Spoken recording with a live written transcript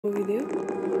Video.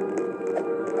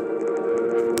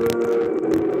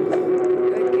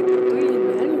 Aquí estoy en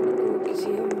algo que se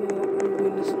llama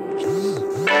Buenas noches.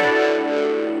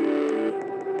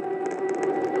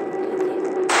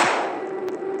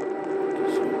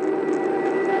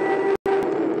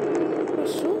 ¿Qué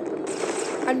pasó?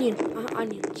 Aliens.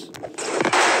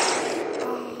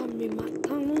 Me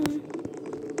mataron.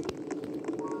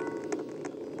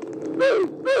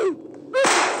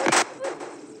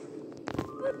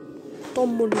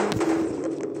 Tómalo.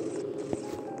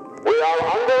 We are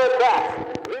under attack.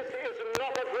 This is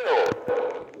not a drill.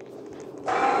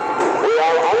 We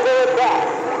are under attack.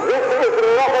 This is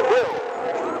not a drill.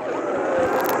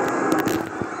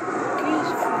 ¿Qué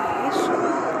fue eso?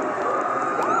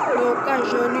 No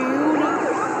cayó ni una.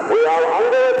 We are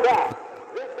under attack.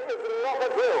 This is not a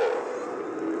drill.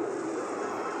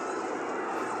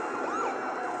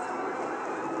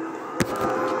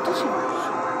 ¿Qué está haciendo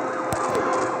eso?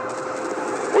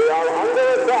 We are under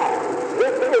attack.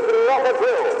 This is not a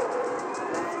drill.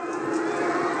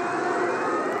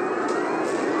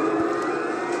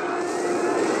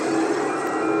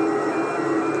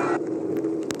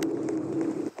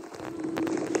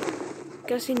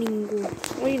 Casi ninguno.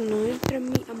 Oye, no entra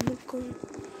mi amigo.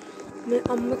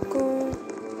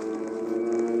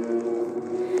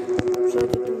 O sea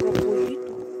que tengo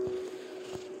apoyito.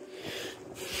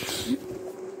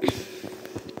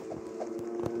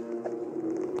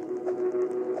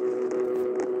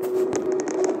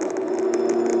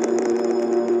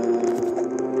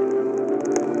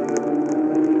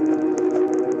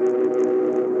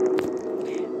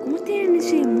 ¿Cómo tienen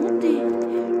ese emote?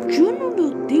 Yo no lo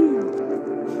tengo.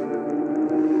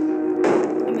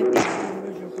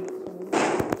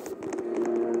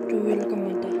 Yo voy a la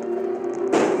camioneta.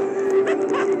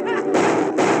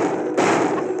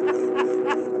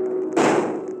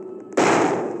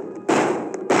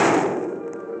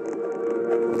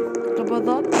 ¿La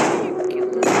verdad?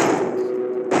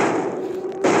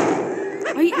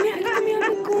 Ay, mira, está mi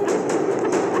amigo.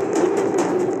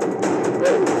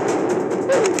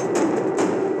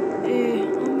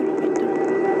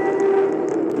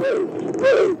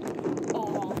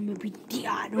 Me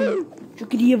pitearon. Yo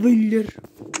quería bailar.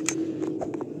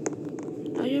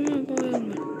 Ay, ya me voy a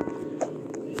dormir.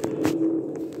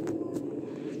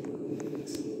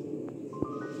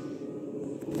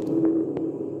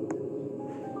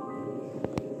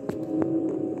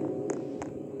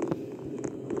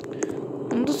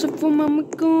 ¿Dónde se fue mi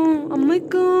amigo?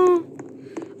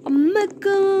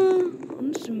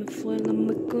 ¿Dónde se me fue el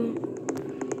amigo?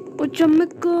 Oye,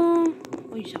 amigo.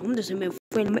 Oye, ¿a dónde se me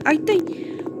fue el amigo? ¡Ahí está!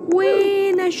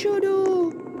 Buena, lloro.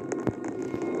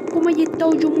 ¿Cómo he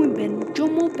estado? Yo muy bien. Yo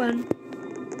muy bien.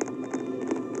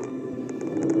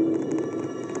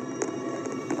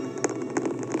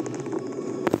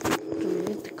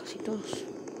 Realmente casi todos.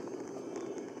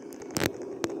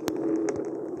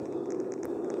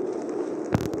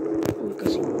 Uy,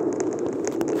 casi.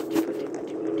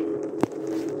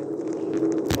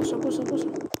 Cosa.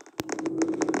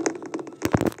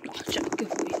 Ya, ¿qué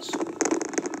fue eso?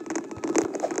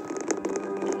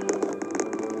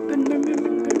 Ven.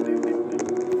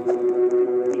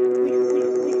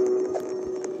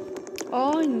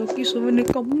 Ay, no quiso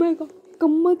venir conmigo. A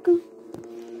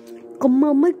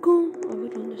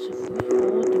ver, ¿dónde se fue?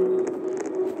 Último.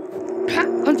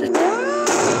 ¿Dónde está?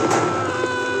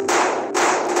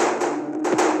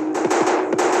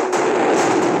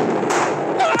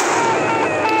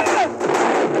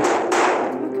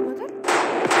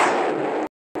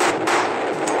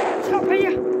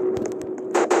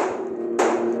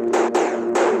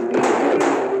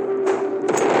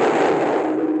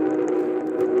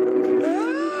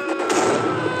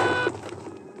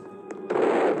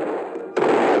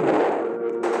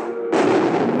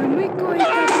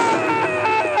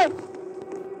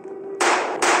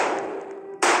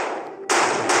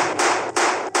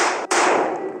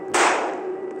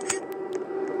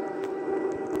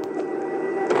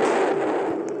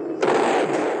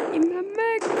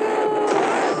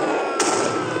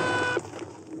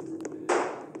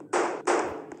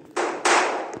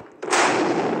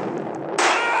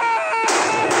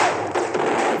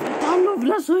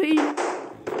 Soy.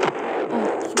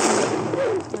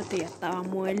 Este ya estaba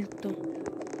muerto.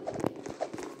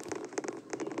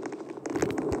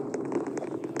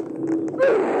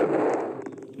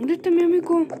 ¿Dónde está mi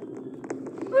amigo?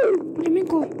 Mi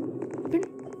amigo. Ven.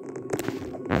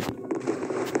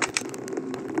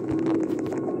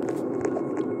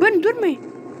 Ven, duerme.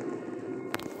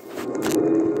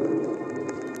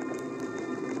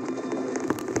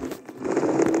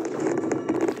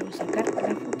 Te voy a sacar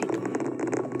la fotito.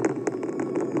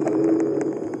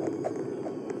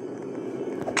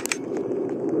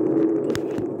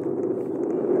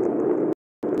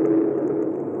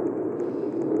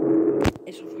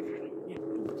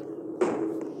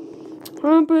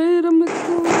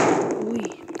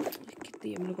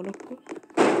 Sí, me lo conozco.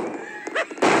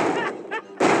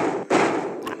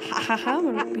 Jajaja,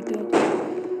 me lo he piteado.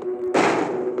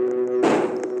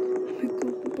 Amigo,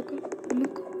 ven para acá,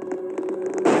 amigo.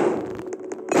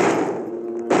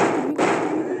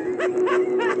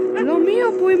 Lo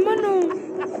mío, pues, hermano.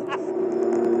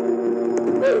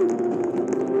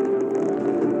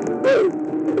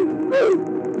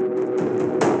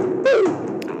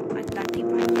 Esta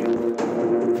tipa.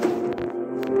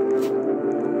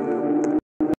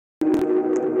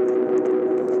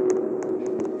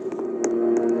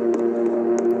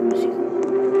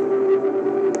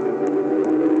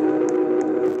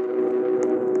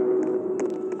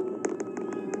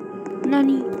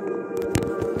 Nani.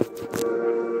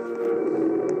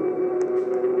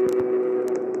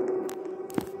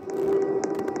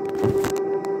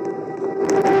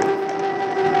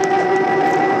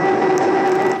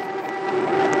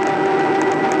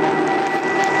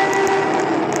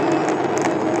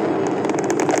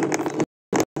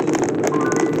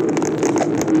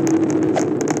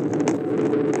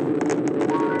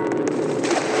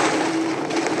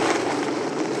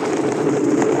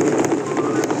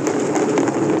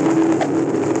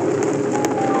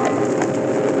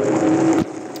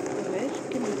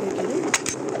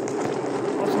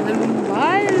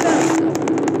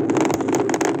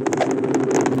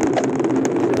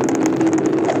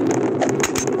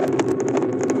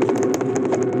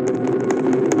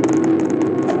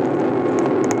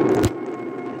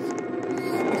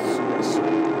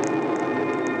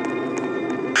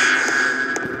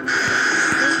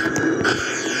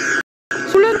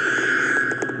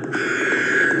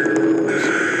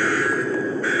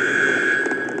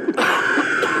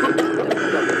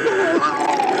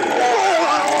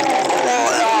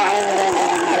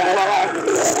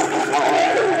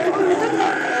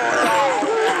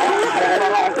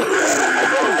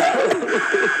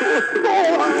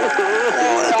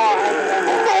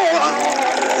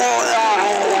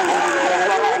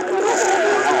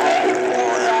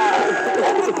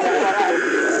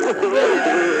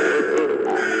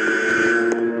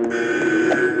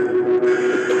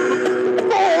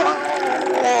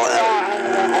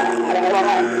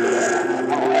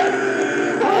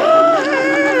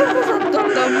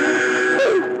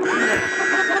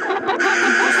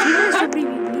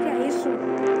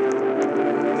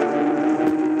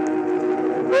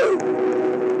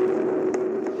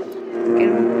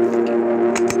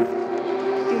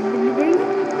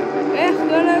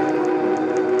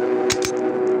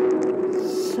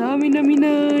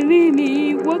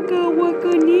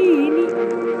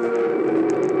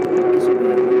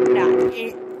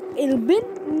 El Ben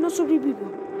no sobrevivió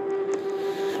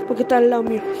porque está al lado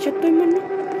mío. Ya estoy, mano.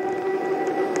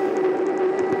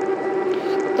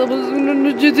 Estamos en una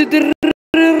noche de terror.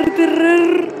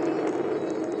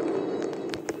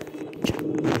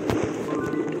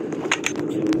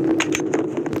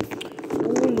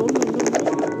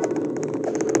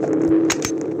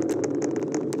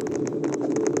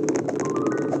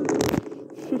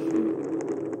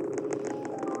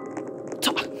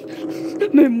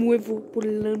 Me muevo por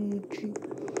la noche.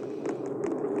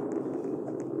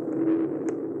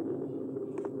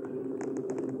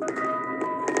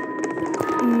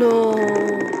 No.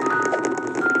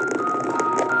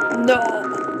 No.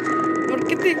 ¿Por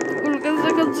qué te colocas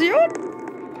esa canción?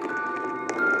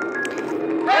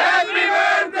 Happy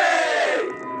birthday!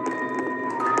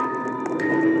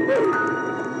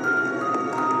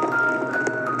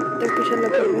 Te escuchas la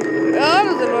perra. Ah,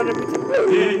 no se lo va a repetir.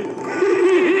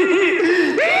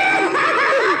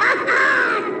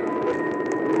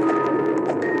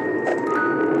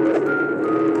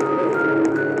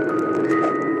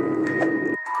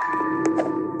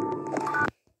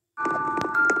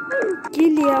 ¿Qué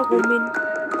le hago, men?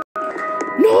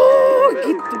 ¡No!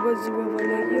 ¿Qué te vas a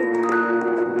valer yo?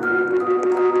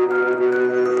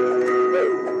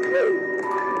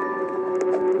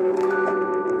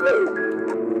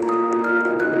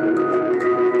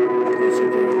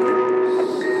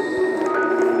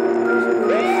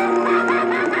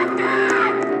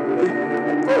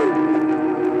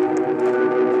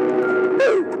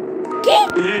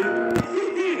 ¿Qué?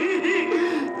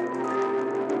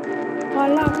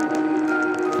 Hola.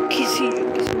 Que sí,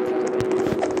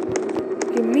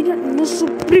 que mira, no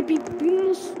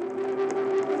sobrevivimos.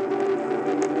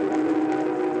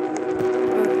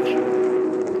 A ver,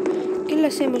 ¿qué le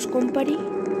hacemos, compari?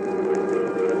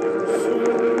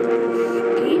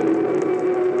 ¿Qué?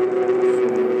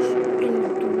 Somos el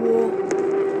dúo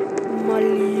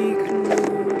maligno.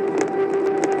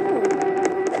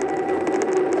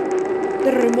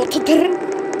 Terremoto, terremoto.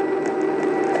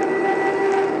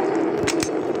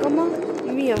 Cama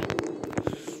mía.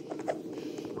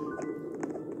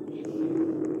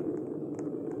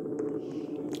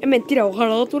 mentira,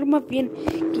 ojalá duermas bien.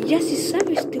 Que ya se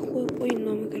sabe este juego. Oye,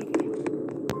 no me cargo.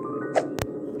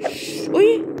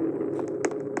 Oye.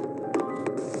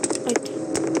 Ahí está.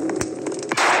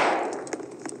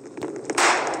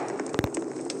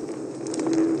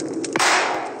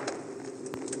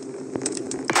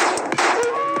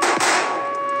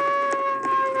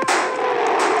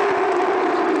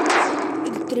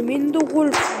 El tremendo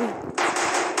wolf, güey.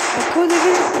 Acabo de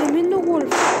ver el tremendo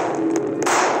wolf.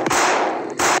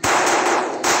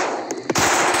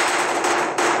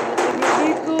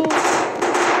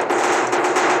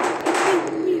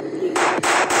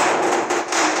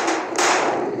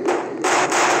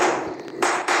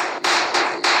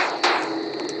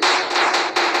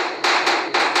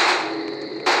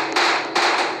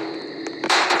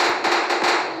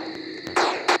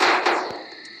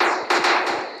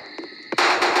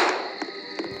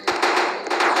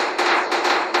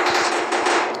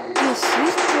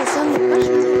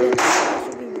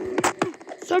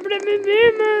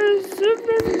 Sobrevivimos,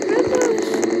 sobrevivimos.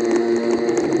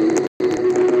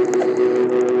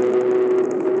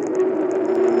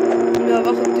 Me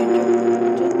abajo estoy yo.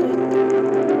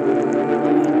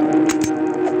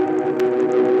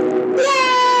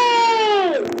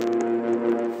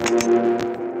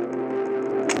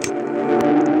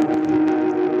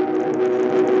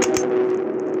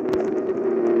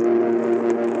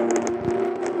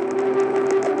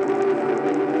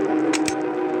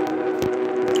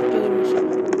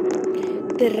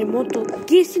 Terremoto.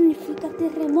 ¿Qué significa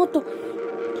terremoto?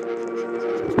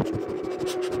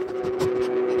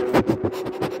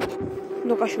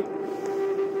 No cayó.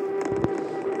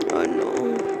 Ay, no.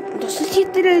 No sé si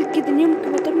este era el que teníamos que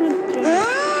matarlo entre...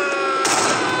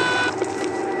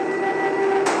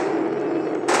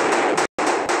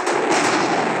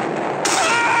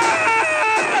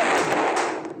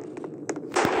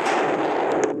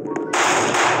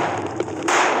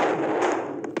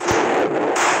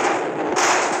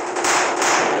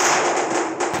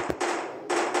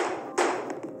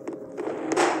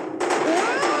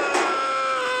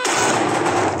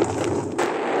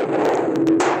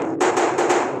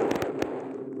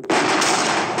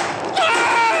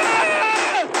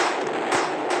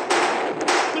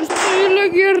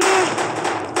 Guerra.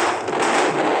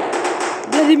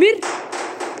 Vladimir.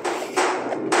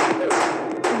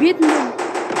 Vietnam.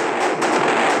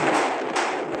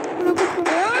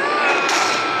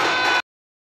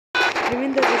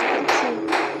 Tremenda destrucción.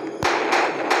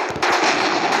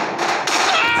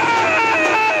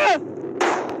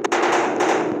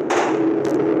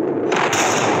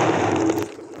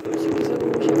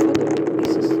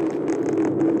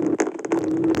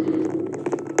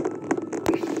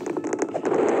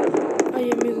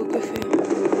 Ay, amigo, qué feo.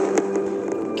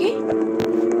 ¿Qué?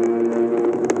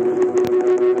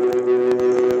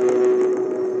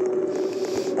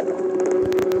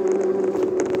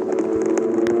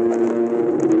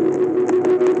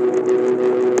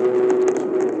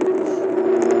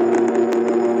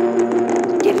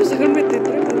 Quiero sacarme de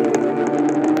atrás.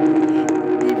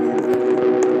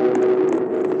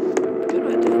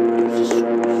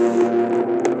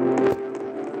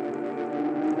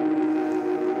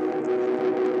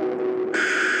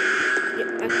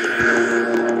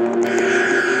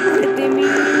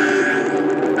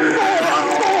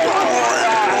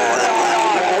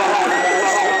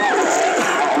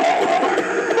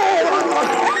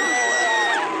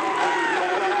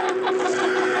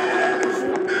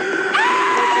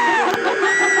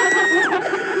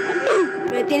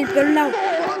 Tiene el peor lado.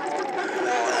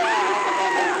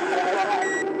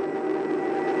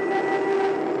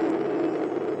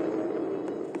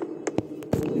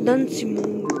 Nancy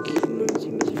Monkey. Nancy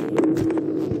me salió.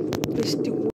 Este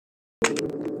güey.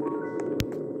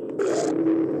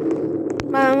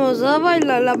 Vamos a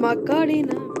bailar la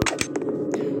Macarena.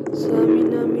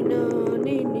 Samina, mina,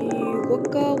 nini.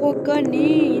 Waka, waka,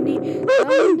 nini.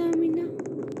 Samina, mina.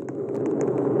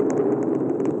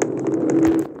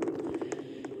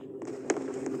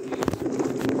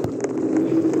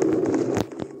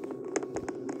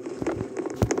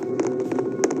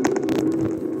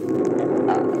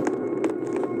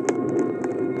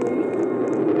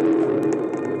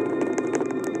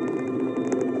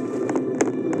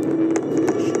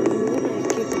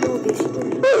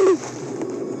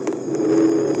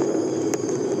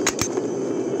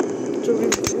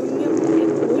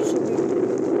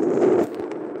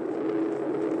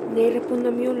 Nadie responde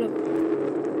a mi hola.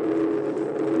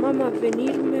 Mamá,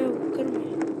 venirme a buscarme.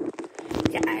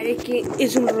 Ya, es que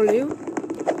es un roleo.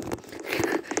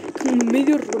 Un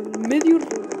medio rol, medio rol.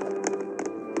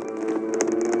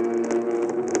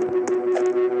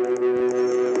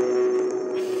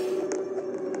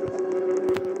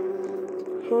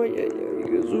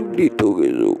 Cristo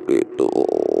Jesucristo.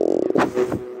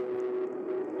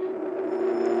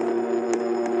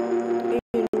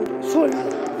 Sol.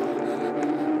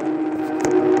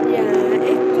 Ya,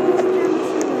 esto ya no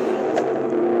suena.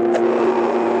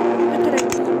 Va a estar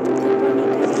aquí.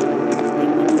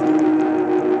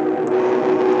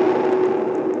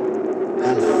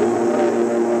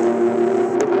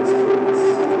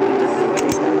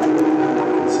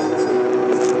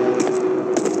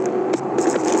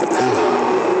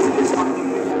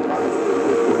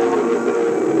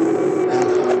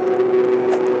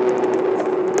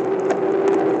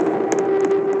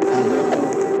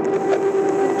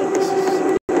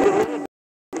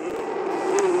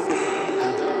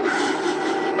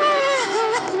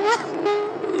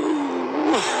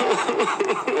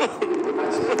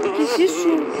 ¿Qué es eso?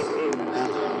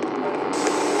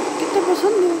 ¿Qué está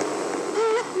pasando?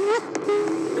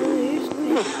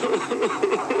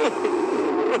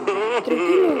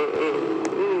 Tranquilo.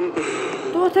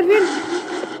 Todo va a estar bien.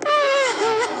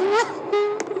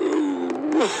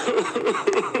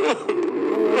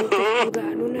 ¿Te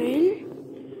ayudaron a él?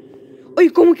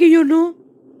 Oye, ¿cómo que yo no?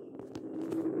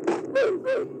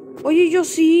 Oye, yo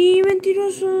sí,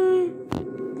 mentiroso.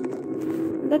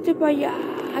 Date para allá.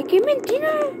 ¿Qué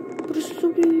mentira? Por eso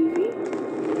sobreviví.